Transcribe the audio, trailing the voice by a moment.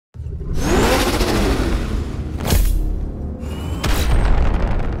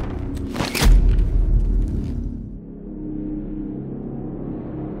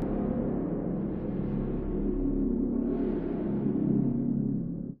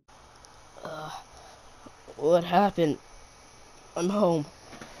What happened? I'm home.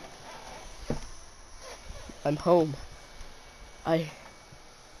 I'm home. I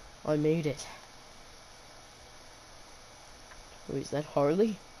made it. Wait, is that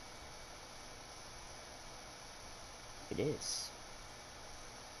Harley? It is.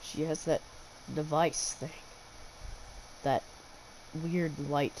 She has that device thing. That weird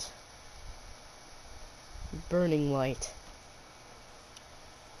light. Burning light.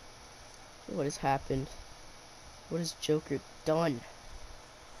 What has happened? What has Joker done?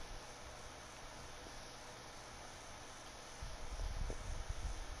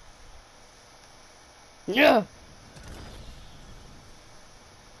 Yeah.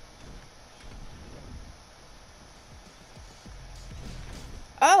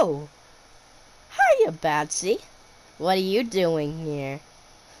 Oh! Hiya, Batsy. What are you doing here?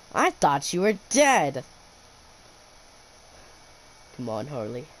 I thought you were dead. Come on,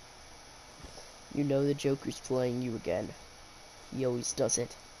 Harley. You know the Joker's playing you again. He always does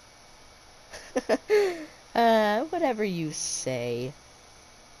it. Whatever you say.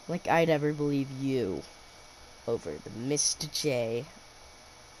 Like I'd ever believe you over the Mr. J.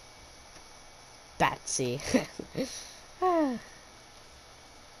 Batsy.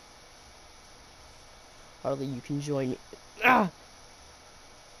 Harley, you can join me. Ow!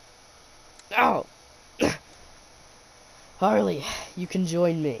 Harley, you can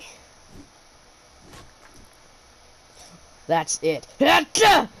join me. That's it.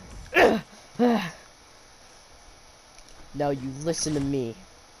 Now you listen to me.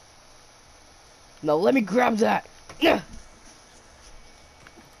 Now let me grab that.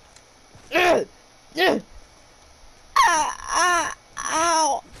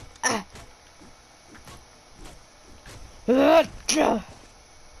 Ow!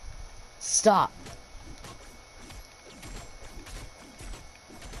 Stop.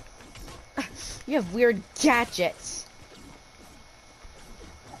 You have weird gadgets.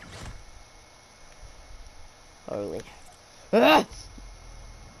 Harley.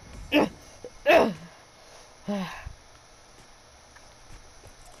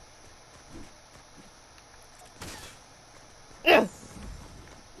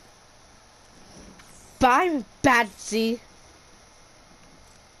 Bye, Batsy.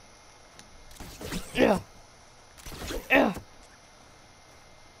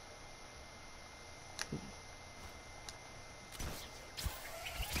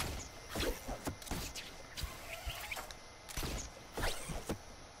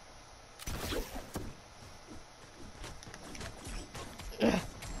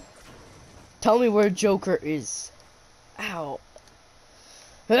 Tell me where Joker is. Ow.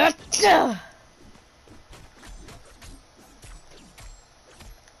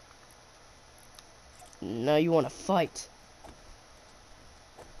 Now you want to fight.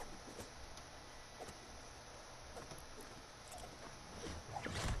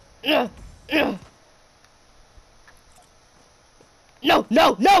 No,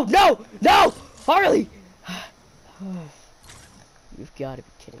 no, no, no, no! Harley! You've got to be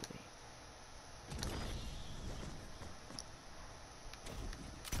kidding me.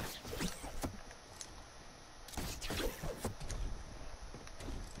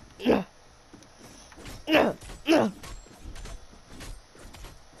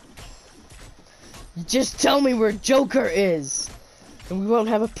 Just tell me where Joker is, and we won't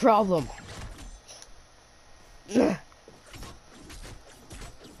have a problem.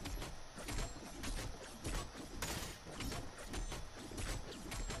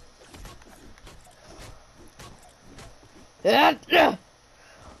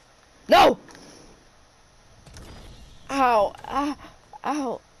 No! Ow, ow,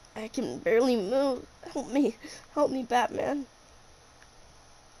 ow, I can barely move. Help me, Batman.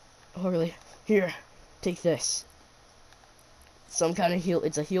 Harley, here, take this. Some kind of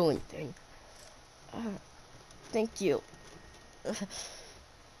it's a healing thing. Thank you.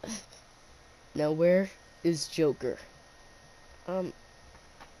 Now where is Joker? I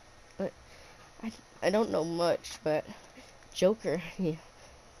don't know much, but Joker, he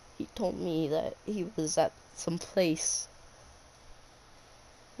told me that he was at some place.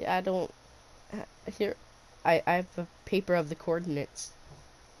 Yeah, I don't. Here, I have a paper of the coordinates.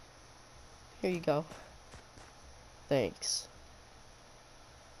 Here you go. Thanks.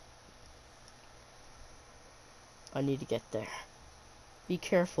 I need to get there. Be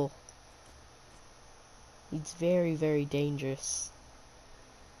careful. He's very, very dangerous.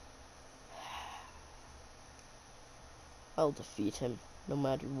 I'll defeat him, no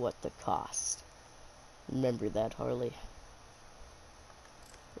matter what the cost. Remember that, Harley.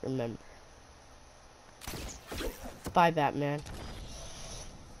 Remember. Bye, Batman.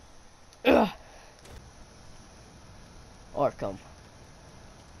 Ugh. ARKHAM.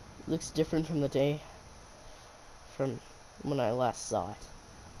 Looks different from the day from when I last saw it.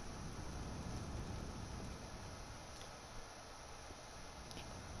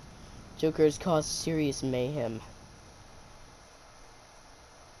 Joker has caused serious mayhem.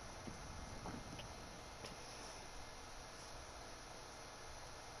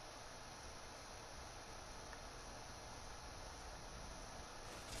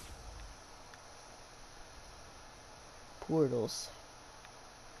 Portals.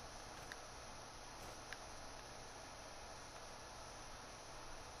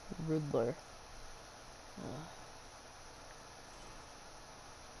 Riddler.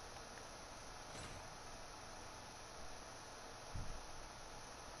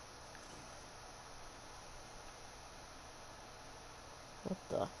 What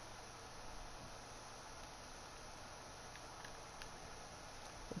the?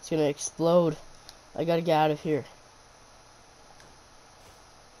 It's gonna explode. I gotta get out of here.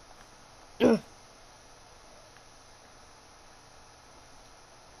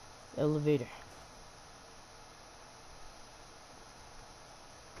 Elevator.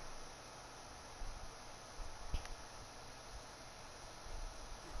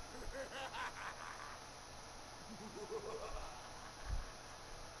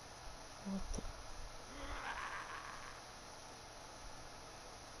 What the?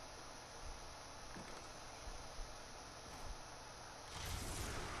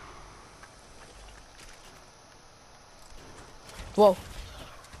 Whoa.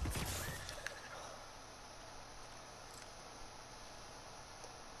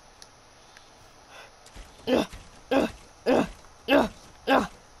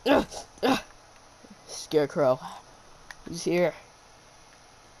 Scarecrow. He's here.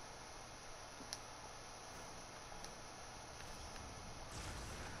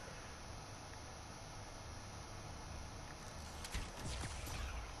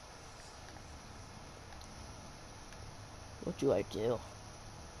 What do I do?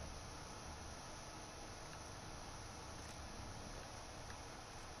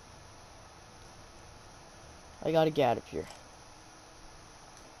 I gotta get out of here.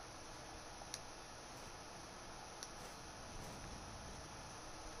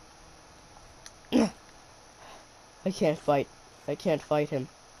 I can't fight. I can't fight him.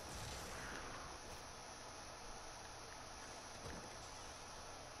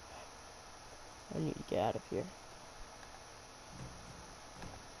 I need to get out of here.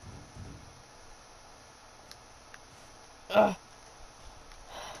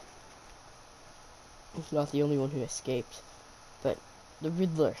 He's not the only one who escaped, but the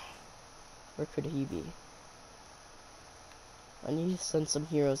Riddler. Where could he be? I need to send some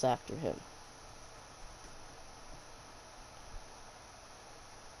heroes after him.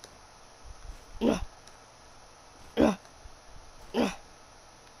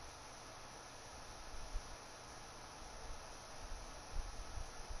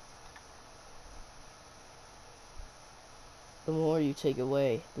 The more you take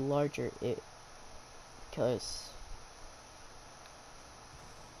away, the larger it becomes.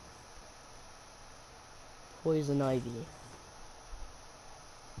 Poison ivy.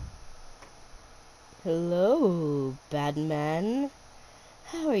 Hello, Batman.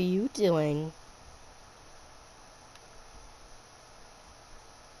 How are you doing?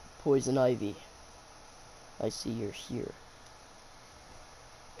 Poison ivy. I see you're here.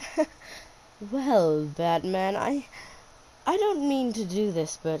 Well, Batman, I don't mean to do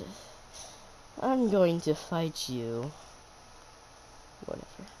this, but I'm going to fight you.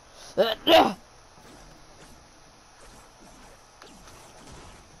 Whatever.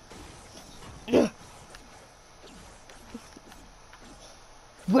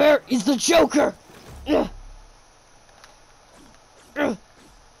 Where is the Joker?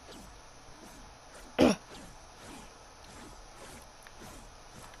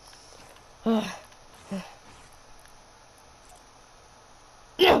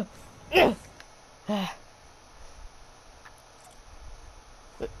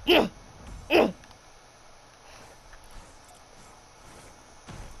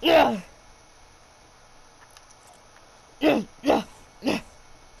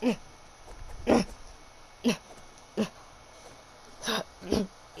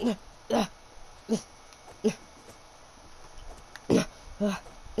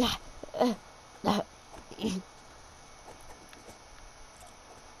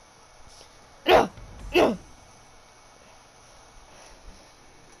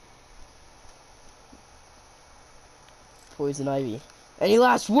 Poison ivy. Any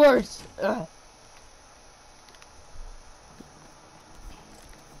last words?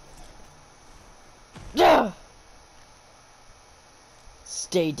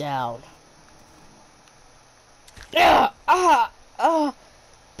 Stay down. Ah!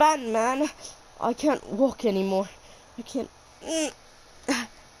 Batman! I can't walk anymore. I can't.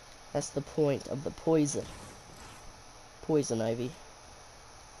 That's the point of the poison. Poison ivy.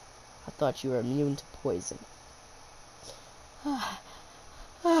 I thought you were immune to poison.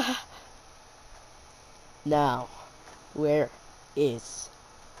 Now, where is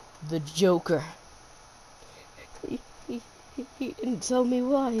the Joker? He didn't tell me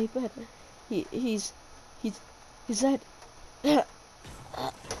why, but he's at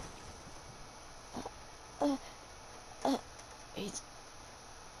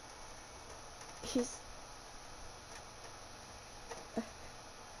he's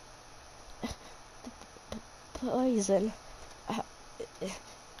poison.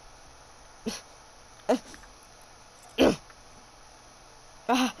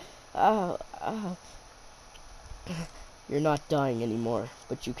 You're not dying anymore,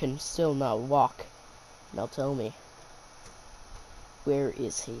 but you can still not walk. Now tell me, where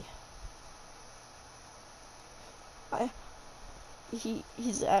is he?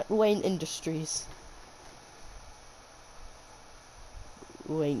 He's at Wayne Industries.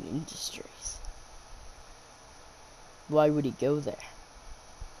 Wayne Industries. Why would he go there?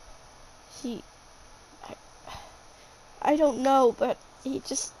 I don't know, but he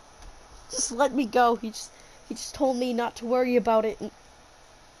just let me go. He just told me not to worry about it and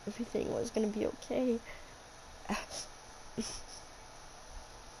everything was gonna be okay.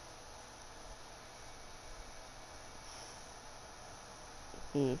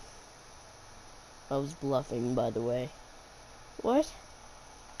 I was bluffing, by the way. What?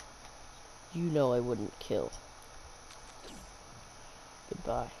 You know I wouldn't kill.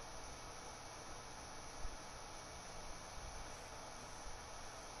 Goodbye.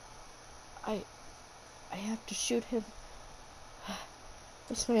 I have to shoot him.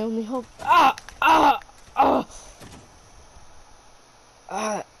 It's my only hope. I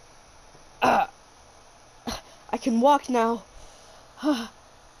can walk now.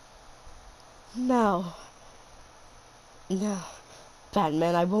 Now,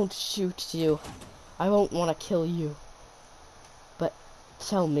 Batman, I won't shoot you. I won't want to kill you. But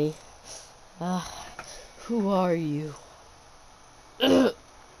tell me, who are you?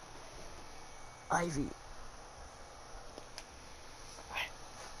 Ivy.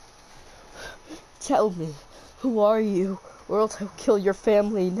 Tell me, who are you? Or else I'll kill your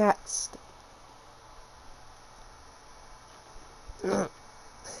family next.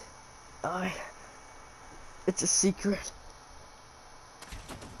 It's a secret.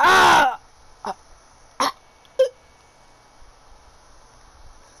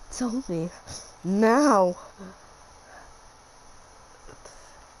 Tell me now.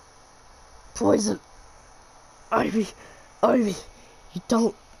 Poison. Ivy, you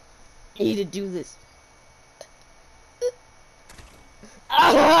don't need to do this.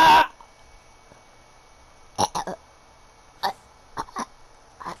 I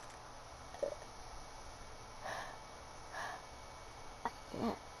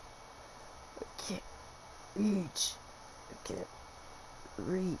can't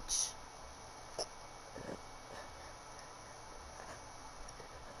reach.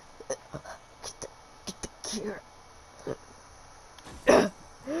 Get the cure.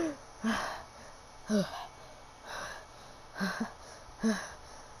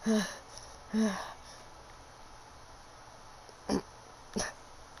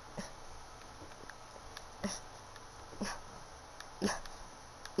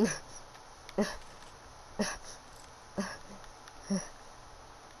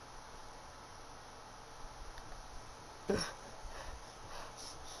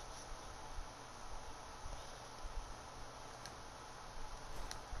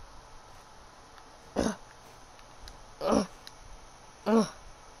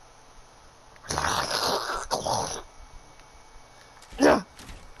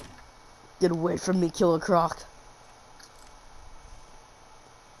 Get away from me, Killer Croc.